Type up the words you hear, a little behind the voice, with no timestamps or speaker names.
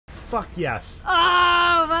fuck yes.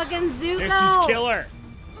 Oh, fucking Zuko. She's killer.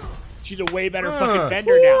 She's a way better fucking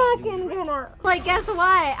bender now. Fucking winner. Like, guess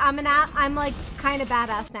what? I'm like kind of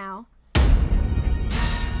badass now.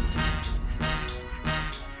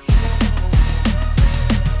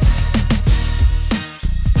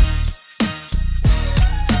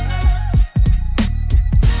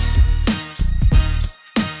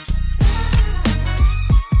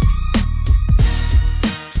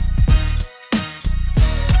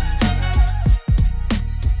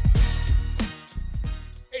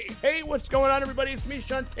 Hey, what's going on, everybody? It's me,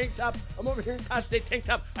 Sean Tank Top. I'm over here in Costa Tank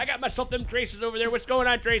Top. I got myself them Traces over there. What's going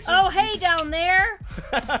on, Traces? Oh, hey, down there.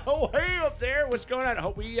 Oh, hey, up there. What's going on? I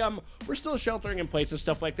hope we're still sheltering in place and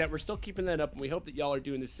stuff like that. We're still keeping that up, and we hope that y'all are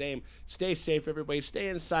doing the same. Stay safe, everybody. Stay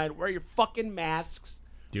inside. Wear your fucking masks.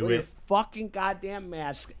 Wear your fucking goddamn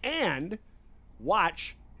masks, and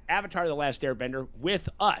watch Avatar: The Last Airbender with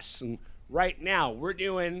us. And right now, we're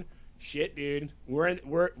doing shit, dude. We're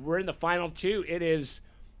in the final two. It is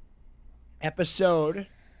episode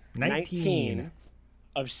 19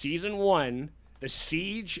 of season 1, The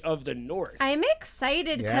Siege of the North. I'm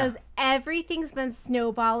excited because everything's been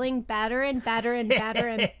snowballing better and better and better.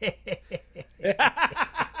 And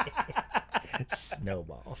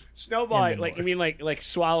Snowballing. Like you mean like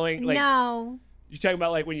swallowing? Like, no. You're talking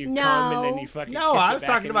about like when you come and then you fucking No, kiss I it was back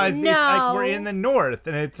talking in about your- it's like we're in the north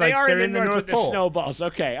and it's like they're in the North with Pole. the snowballs.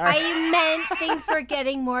 Okay, all right. I meant things were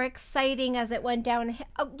getting more exciting as it went down.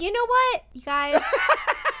 Oh, you know what, you guys?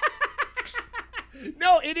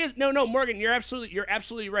 No, it is no, Morgan. You're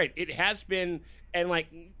absolutely right. It has been, and like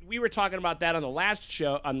we were talking about that on the last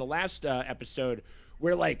show, on the last episode,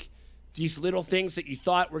 where like these little things that you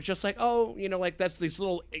thought were just like, oh, you know, like that's these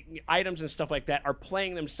little items and stuff like that are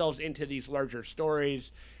playing themselves into these larger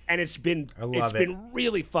stories, and it's been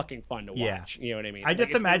really fucking fun to watch. You know what I mean? I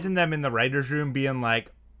just imagine them in the writer's room being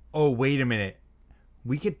like, oh, wait a minute,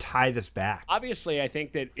 we could tie this back. Obviously, I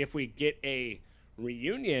think that if we get a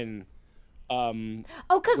reunion,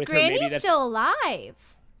 because Granny's still alive.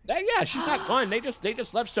 Yeah, she's not gone. They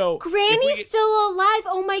just left. So Granny's still alive.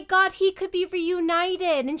 Oh my God, he could be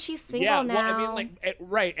reunited, and she's single now. Well, I mean, like,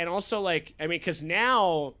 right, and also like, I mean, because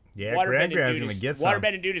now,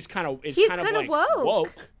 Waterbending dude is kind of like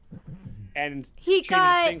woke, and he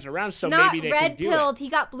got things around. So not maybe they red can do pilled. it. He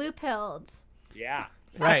got blue pilled. Yeah.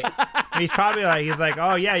 Right. He's probably like,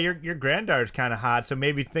 oh yeah, your granddaughter's kind of hot, so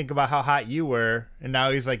maybe think about how hot you were, and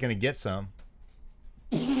now he's like gonna get some.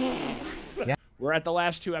 We're at the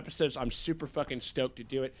last 2 episodes. I'm super fucking stoked to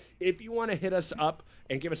do it. If you want to hit us up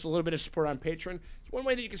and give us a little bit of support on Patreon, it's one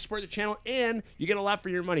way that you can support the channel, and you get a lot for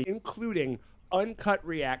your money, including uncut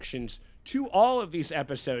reactions to all of these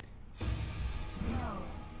episodes. No,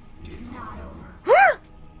 it's not over.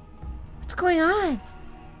 What's going on?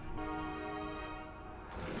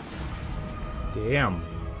 Damn.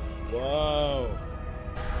 Whoa.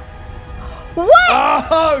 What?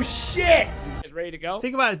 Oh, shit! Is ready to go?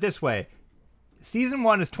 Think about it this way. Season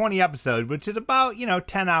 1 is 20 episodes, which is about,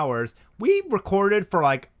 10 hours. We recorded for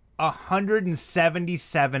like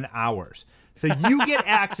 177 hours. So you get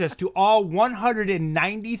access to all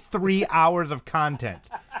 193 hours of content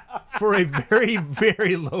for a very,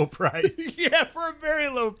 very low price. Yeah, for a very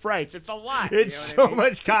low price. It's a lot. It's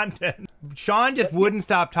much content. Sean just wouldn't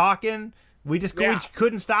stop talking. We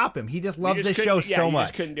couldn't stop him. He just loves this show so much.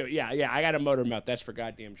 Just couldn't do it. Yeah, I got a motor mouth. That's for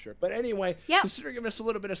goddamn sure. But anyway, consider giving us a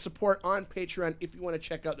little bit of support on Patreon if you want to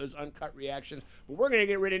check out those uncut reactions. But we're going to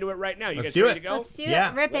get right into it right now. You guys ready to go? Let's do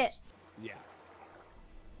it. Rip it. Yeah.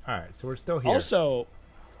 All right, so we're still here. Also,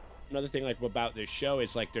 another thing like about this show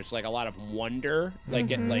is like there's like a lot of wonder, like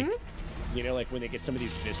like when they get some of these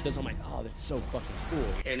vistas, I'm like, oh, that's so fucking cool.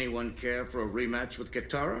 Anyone care for a rematch with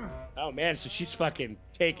Katara? Oh man, so she's fucking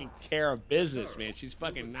taking care of business, man. She's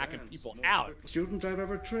fucking knocking people out. Student I've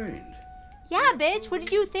ever trained. Yeah, bitch. What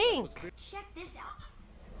did you think? Check this out.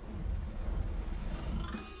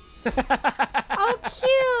 Oh,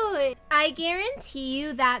 cute. I guarantee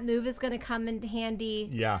you that move is going to come in handy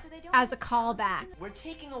as a callback. We're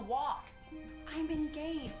taking a walk. I'm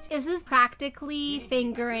engaged. This is practically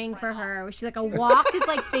fingering for her. She's like, a walk is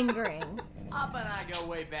like fingering. Up and I go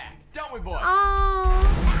way back. Don't we, boy?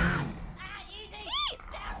 Oh.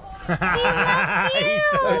 He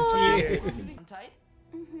loves you. I'm tight?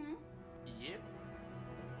 Mm-hmm. Yep.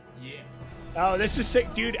 Yeah. Oh, this is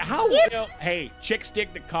sick, dude. How? Hey, chicks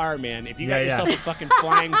dig the car, man. If you got Yeah, yourself a fucking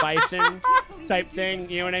flying bison type thing,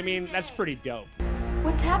 you know what I mean? That's pretty dope.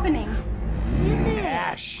 What's happening? What is it?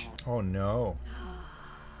 Ash. Oh no.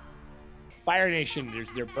 Fire Nation,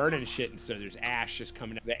 they're burning shit, and so there's ash just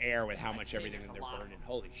coming up the air with how much everything that they're burning.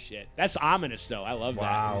 Holy shit. That's ominous, though. I love that.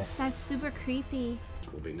 Wow. That's super creepy.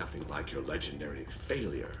 It will be nothing like your legendary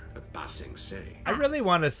failure at Ba Sing Se. I really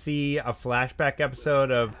want to see a flashback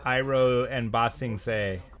episode of Iroh and Ba Sing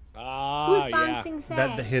Se. Who's Ba Sing Se?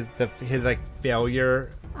 That his like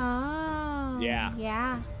failure. Oh. Yeah.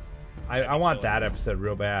 Yeah. I want that episode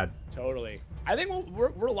real bad. Totally. I think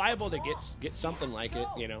we're liable to get something like it,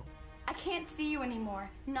 you know. I can't see you anymore.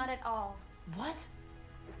 Not at all. What?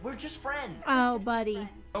 We're just friends. Oh, buddy.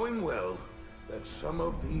 Knowing well that some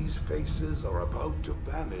of these faces are about to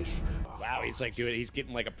vanish. Wow, he's like he's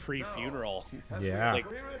getting like a pre-funeral. Yeah. Like,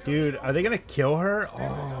 dude, are they gonna kill her?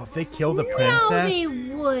 Oh, if they kill the No, princess. they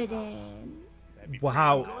wouldn't.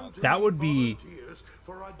 Wow, that would be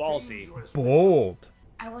ballsy. bold.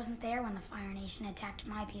 I wasn't there when the Fire Nation attacked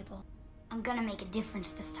my people. I'm gonna make a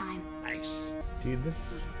difference this time. Nice. Dude, this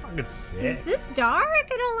is fucking sick. Is this dark? I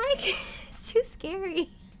don't like it. It's too scary.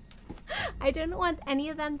 I don't want any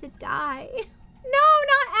of them to die. No,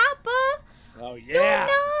 not Appa. Oh yeah.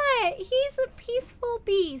 Do not. He's a peaceful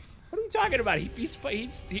beast. What are we talking about?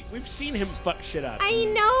 We've seen him fuck shit up. I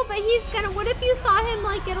know, but he's gonna. What if you saw him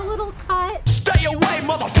like get a little cut? Stay away,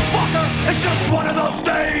 motherfucker! It's just one of those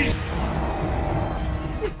days!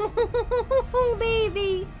 Oh,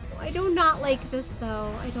 baby. I do not like this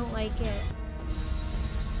though. I don't like it.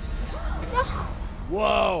 No.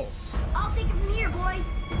 Whoa. I'll take it from here, boy.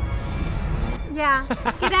 Yeah.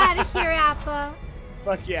 Get out of here, Appa.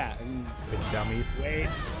 Fuck yeah. Big dummies. Wait.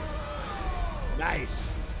 Nice.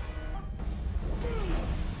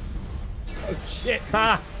 Oh shit.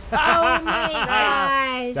 Ha! Oh my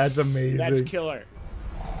gosh. That's amazing. That's killer.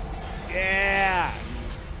 Yeah.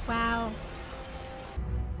 Wow.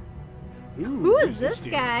 Ooh, Who is who's this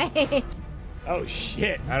dude? guy? Oh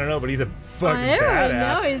shit. I don't know, but he's a fucking I don't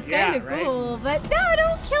badass. know. He's kind of Yeah, right? cool, but no,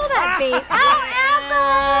 don't kill that bait.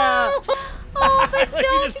 Oh, Apple! Oh, but Like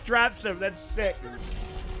don't. he just drops him. That's sick.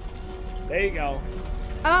 There you go.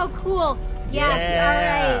 Oh, cool. Yes.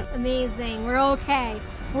 Yeah. All right. Amazing. We're okay.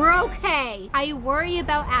 We're okay. I worry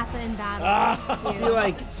about Appa in battle. I feel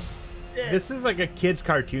like this is like a kid's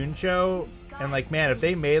cartoon show, and like, man, if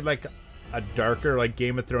they made like a darker, like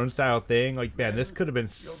Game of Thrones style thing, like, man, this could have been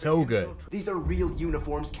so good. These are real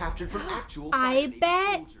uniforms captured from actual I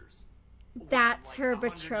bet that's her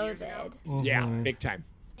betrothed. Yeah, big time.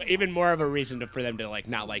 Even more of a reason for them to like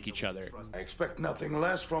not like each other. I expect nothing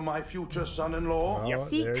less from my future son-in-law. Oh,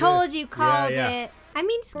 See, there it told is. you, called Yeah. it. I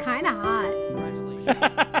mean, he's kind of hot.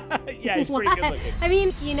 Yeah, he's pretty good looking. I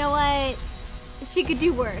mean, you know what? She could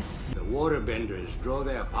do worse. The waterbenders draw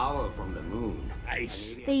their power from the moon.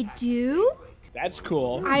 Nice. They do? That's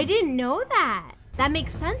cool. I didn't know that. That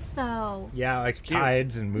makes sense, though. Yeah, like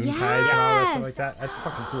tides and moon tides and all that stuff like that. That's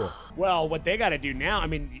fucking cool. Well, what they got to do now, I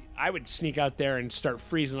mean, I would sneak out there and start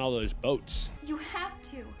freezing all those boats. You have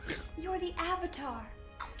to. You're the Avatar.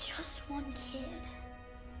 I'm just one kid.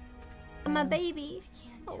 I'm a baby.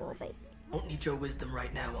 A little baby. Won't need your wisdom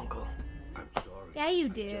right now, Uncle. I'm sorry. Yeah, you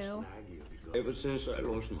do. Ever since I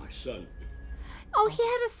lost my son, Oh, he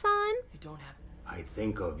had a son? You don't have. I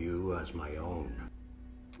think of you as my own.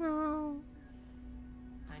 Oh.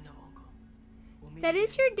 I know, Uncle. We'll meet That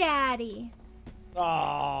is your daddy.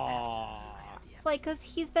 Oh. It's like, because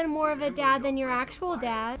he's been more of a dad than your actual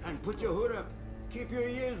dad. And put your hood up. Keep your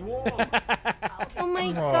ears warm. Oh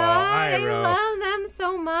my god, I Iroh. love them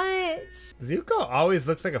so much. Zuko always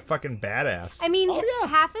looks like a fucking badass. I mean, Oh, yeah.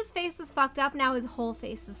 half his face was fucked up, now his whole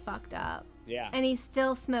face is fucked up. Yeah. And he's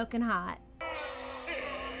still smoking hot.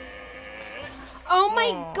 Oh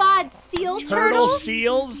my god, seal Turtle turtles?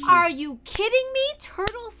 seals? Are you kidding me?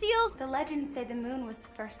 Turtle seals? The legends say the moon was the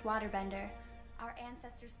first waterbender. Our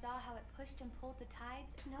ancestors saw how it pushed and pulled the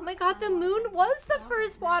tides. Oh my god, the moon was the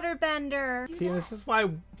first waterbender. See, this is why,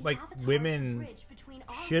 like, women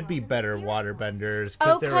should be better waterbenders.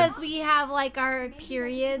 Oh, they're, because we have, like, our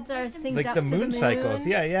periods are synced like up the to moon the moon. cycles.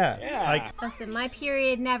 Yeah, yeah. Yeah. Like, Listen, my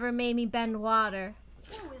period never made me bend water.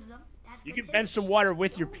 You can bend some water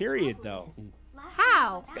with your period, though.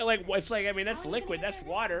 How? Yeah, like it's like I mean that's liquid, that's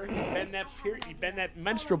water. You bend that you bend that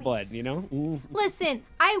menstrual blood, you know. Listen,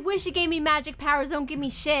 I wish it gave me magic powers. Don't give me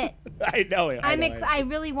shit. I know it. I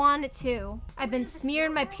really want it to. I've been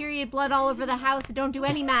smearing my period blood all over the house. It don't do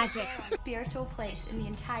any magic. Spiritual place in the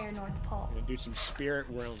entire North Pole. I'm gonna do some spirit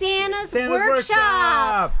realm. Santa's Santa's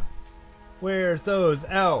workshop. Where's those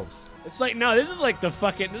elves? It's like no, this is like the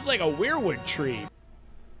fucking. This is like a weirwood tree.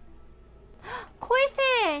 Koi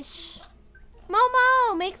fish.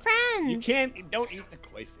 Momo, make friends. You don't eat the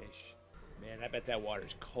koi fish. Man, I bet that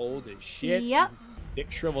water's cold as shit. Yep.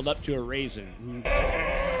 Dick shriveled up to a raisin.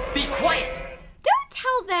 Be quiet! Don't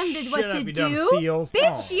tell them what Shut up, to you dumb do. seals.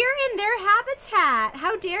 Bitch, Oh. you're in their habitat.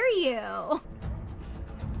 How dare you?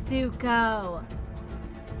 Zuko.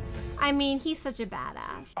 I mean, he's such a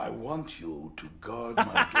badass. I want you to guard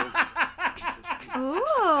my daughter.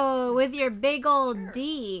 Ooh, with your big old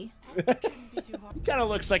D. He kind of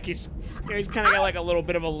looks like he's kind of got like a little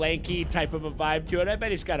bit of a lanky type of a vibe to it. I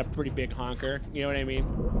bet he's got a pretty big honker. You know what I mean?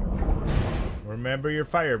 Remember your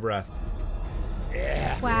fire breath.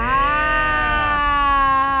 Yeah.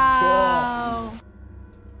 Wow.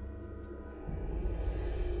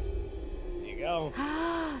 There you go.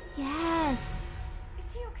 Yes.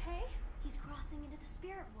 Is he okay? He's crossing into the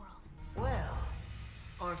spirit world. Well,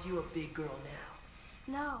 aren't you a big girl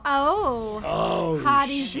now? No. Oh. Oh,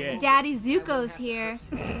 Hottie shit. Daddy Zuko's here.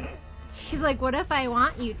 She's like, what if I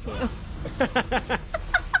want you to?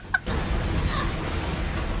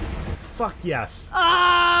 Fuck yes.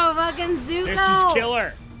 Oh, fucking Zuko. There, she's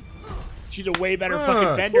killer. She's a way better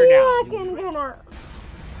fucking bender now. Fucking winner.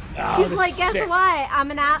 Oh, She's this like, is guess sick. what?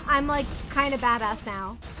 I'm like kind of badass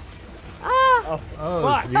now. Ah. Oh,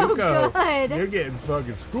 Fuck. Zuko. good. You're getting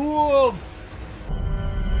fucking schooled.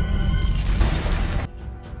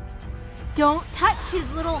 Don't touch his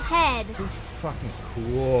little head. This is fucking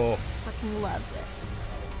cool. Fucking love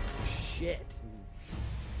this. Shit.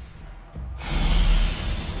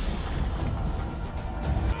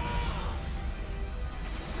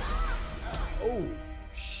 Oh,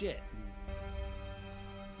 shit.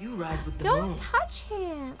 You rise with the Don't moon. touch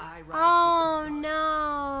him. I rise Oh with the sun.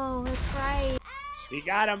 no, that's right. We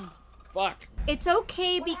got him. Fuck. It's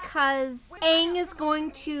okay because Aang is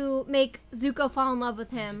going to make Zuko fall in love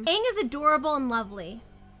with him. Aang is adorable and lovely.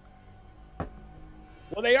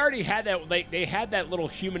 Well, they already had that. Like, they had that little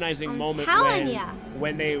humanizing I'm moment telling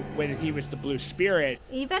when, ya. when he was the blue spirit.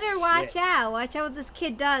 You better watch out. Watch out what this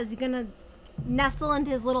kid does. He's gonna nestle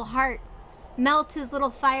into his little heart, melt his little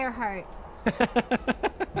fire heart.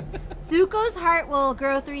 Zuko's heart will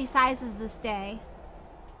grow 3 sizes this day.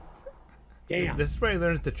 Damn. This is where he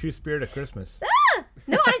learns the true spirit of Christmas. Ah!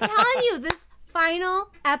 No, I'm telling you, this final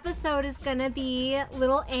episode is gonna be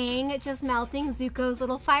little Aang just melting Zuko's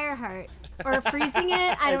little fire heart. Or freezing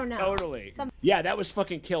it, I don't know. Totally. Yeah, that was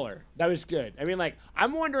fucking killer. That was good. I mean, like,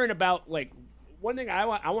 I'm wondering about, like, one thing I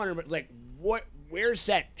wonder, like, where's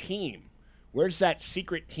that team? Where's that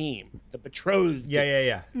secret team? The betrothed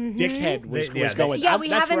Yeah. dickhead was They- going. Yeah, we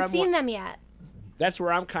that's where haven't I'm seen them yet. That's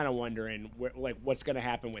where I'm kind of wondering, like, what's going to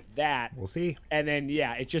happen with that. We'll see. And then,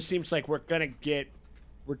 yeah, it just seems like we're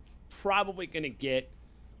probably going to get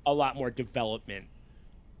a lot more development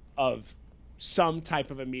of some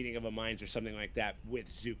type of a meeting of the minds or something like that with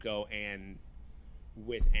Zuko and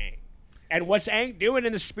with Aang. And what's Aang doing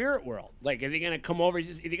in the spirit world? Like, is he going to come over?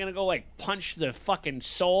 Is he going to go, like, punch the fucking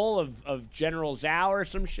soul of General Zhao or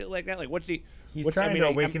some shit like that? Like, what's he... He's trying to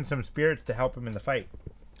awaken some spirits to help him in the fight.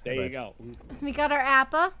 There you go. We got our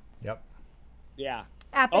Appa. Yep. Yeah.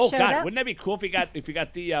 Appa Oh showed God, up. wouldn't that be cool if you got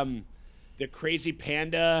the crazy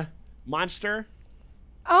panda monster?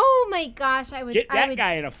 Oh my gosh, I would Get I that would,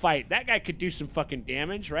 guy in a fight. That guy could do some fucking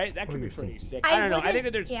damage, right? That could be pretty sick. I I don't know. I think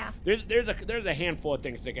that wouldn't- there's a handful of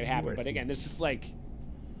things that could happen, but again, this is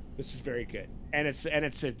very good, and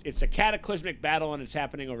it's a cataclysmic battle, and it's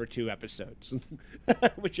happening over 2 episodes,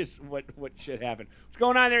 which is what should happen. What's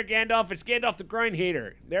going on there, Gandalf? It's Gandalf the Groin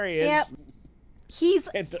Hater. There he is. Yep.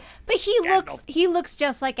 But he Gandalf. looks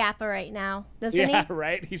just like Appa right now, doesn't Yeah, he?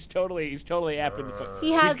 right. He's totally Appa.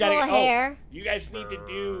 He has little hair. You guys need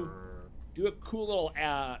to do a cool little.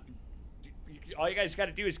 All you guys got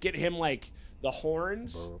to do is get him like the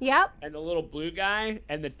horns. Yep. And the little blue guy,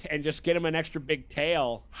 and just get him an extra big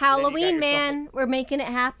tail. Halloween, man. We're making it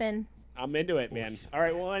happen. I'm into it, man. All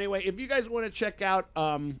right. Well, anyway, if you guys want to check out,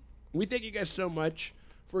 we thank you guys so much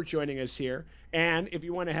for joining us here. And if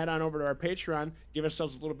you want to head on over to our Patreon, give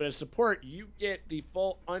ourselves a little bit of support, you get the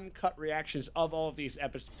full uncut reactions of all of these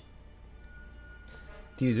episodes.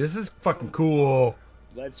 Dude, this is fucking cool.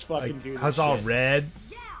 Let's fucking Like, do this. how's all shit. red?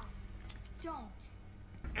 Don't.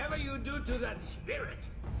 Whatever you do to that spirit,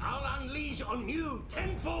 I'll unleash on you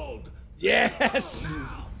tenfold. Yes.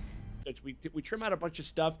 Now. We trim out a bunch of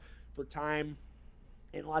stuff for time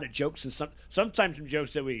and a lot of jokes and sometimes some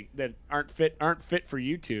jokes that aren't fit for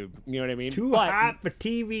YouTube. You know what I mean? Too hot for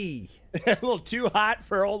TV. A little too hot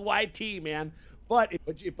for old YT, man. But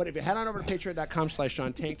if you head on over to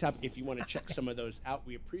patreon.com/SeanTankTop if you want to check some of those out,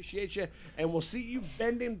 we appreciate you. And we'll see you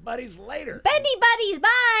bending buddies later. Bendy buddies,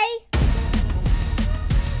 bye!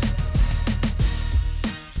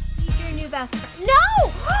 He's your new best friend.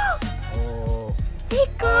 No! Oh. They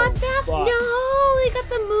got that. fuck. No, they got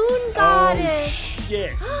the moon goddess.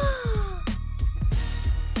 shit.